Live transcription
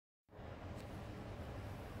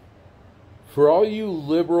For all you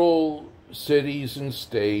liberal cities and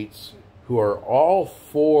states who are all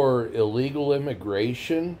for illegal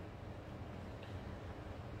immigration,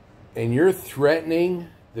 and you're threatening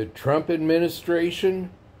the Trump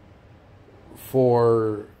administration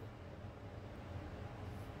for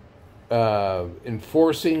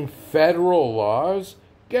enforcing federal laws,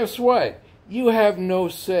 guess what? You have no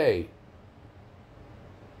say.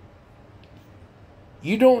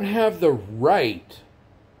 You don't have the right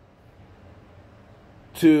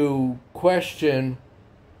to question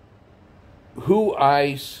who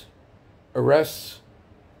ICE arrests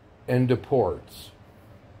and deports.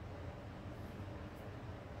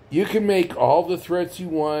 You can make all the threats you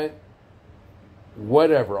want,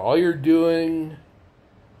 whatever. All you're doing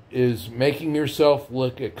is making yourself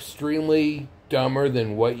look extremely dumber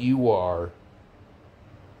than what you are.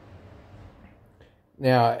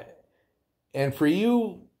 Now, and for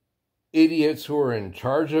you idiots who are in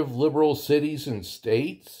charge of liberal cities and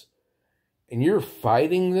states, and you're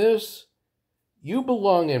fighting this, you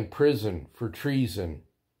belong in prison for treason.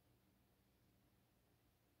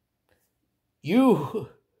 You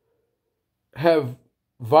have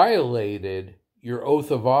violated your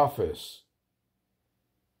oath of office.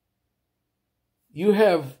 You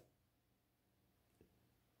have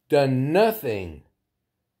done nothing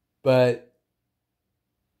but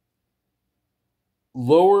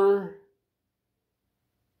lower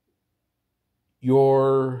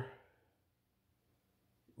your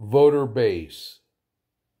voter base.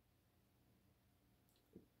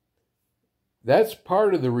 That's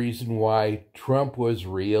part of the reason why Trump was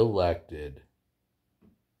reelected.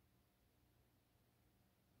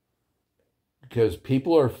 Because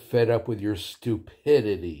people are fed up with your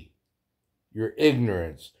stupidity, your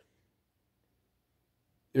ignorance.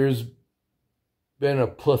 There's been a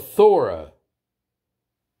plethora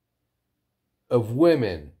of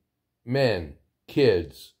women, men,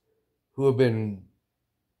 kids who have been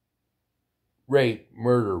raped,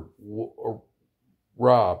 murdered, or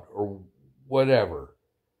robbed, or whatever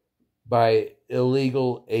by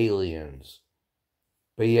illegal aliens.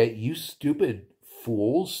 But yet you stupid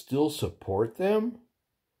fools still support them?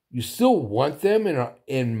 You still want them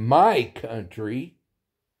in my country?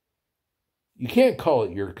 You can't call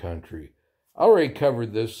it your country. I already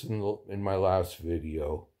covered this in my last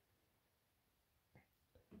video.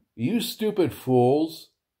 You stupid fools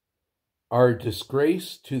are a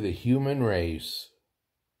disgrace to the human race.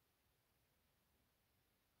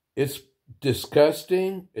 It's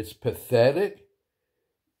disgusting. It's pathetic.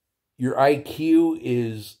 Your IQ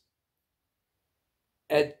is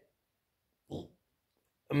at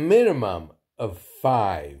a minimum of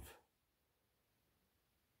 5.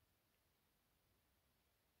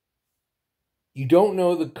 You don't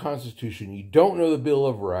know the Constitution. You don't know the Bill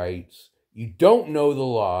of Rights. You don't know the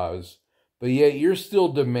laws. But yet you're still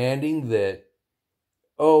demanding that,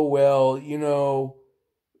 oh, well, you know,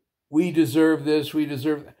 we deserve this, we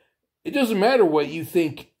deserve that. It doesn't matter what you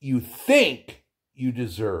think you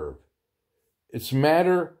deserve. It's a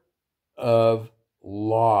matter of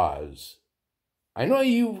laws. I know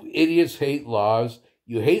you idiots hate laws.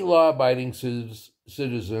 You hate law-abiding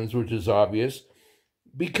citizens, which is obvious,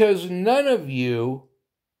 because none of you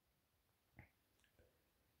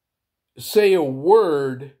say a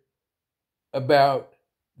word about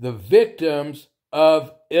the victims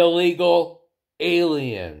of illegal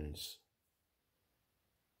aliens.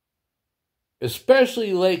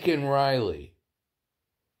 Especially Laken Riley.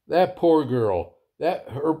 That poor girl.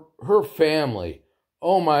 Her family.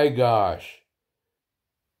 Oh my gosh.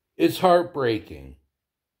 It's heartbreaking.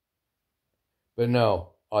 But no,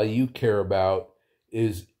 all you care about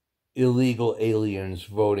is illegal aliens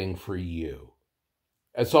voting for you.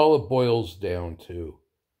 That's all it boils down to.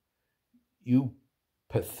 You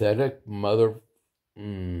pathetic mother...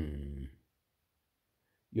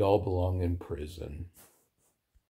 Y'all belong in prison.